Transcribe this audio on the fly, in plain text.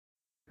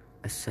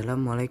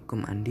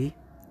Assalamualaikum Andi.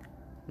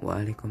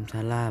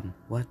 Waalaikumsalam.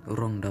 What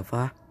wrong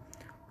Dava?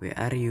 Where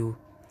are you?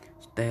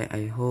 Stay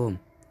at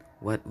home.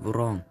 What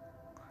wrong?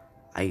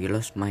 I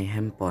lost my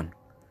handphone.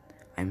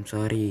 I'm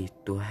sorry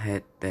to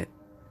hear that.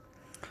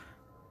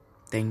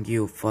 Thank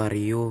you for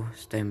your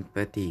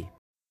sympathy.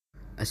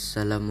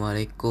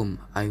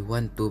 Assalamualaikum. I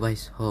want to buy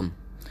some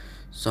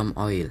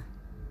oil.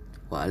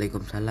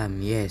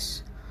 Waalaikumsalam.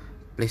 Yes.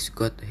 Please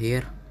go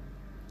here.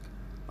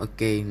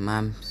 Okay,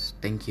 ma'am.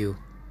 Thank you.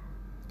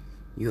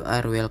 You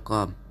are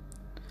welcome.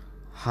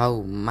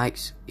 How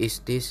much is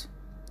this?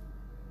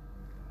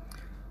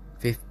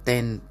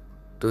 15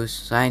 to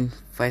sign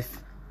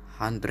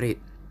 500.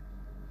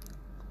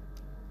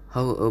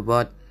 How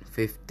about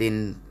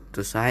 15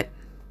 to sign?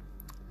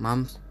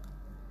 Mom,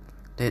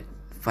 that's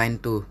fine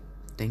too.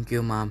 Thank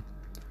you, mom.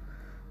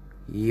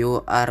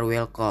 You are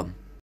welcome.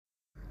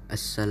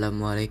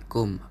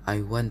 Assalamualaikum.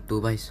 I want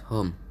to buy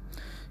some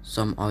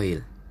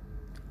oil.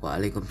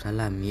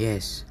 Waalaikumsalam.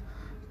 Yes.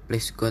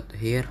 Please go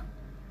here.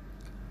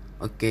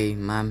 Okay,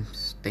 ma'am.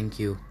 Thank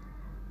you.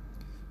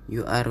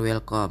 You are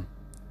welcome.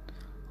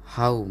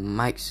 How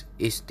much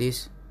is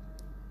this?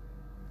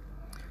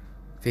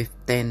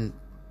 15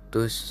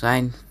 to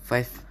sign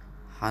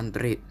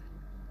 500.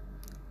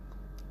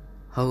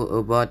 How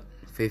about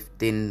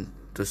 15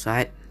 to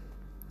sign?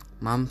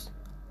 Mom,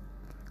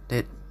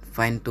 that's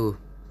fine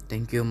too.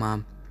 Thank you,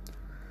 mom.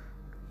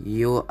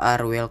 You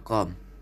are welcome.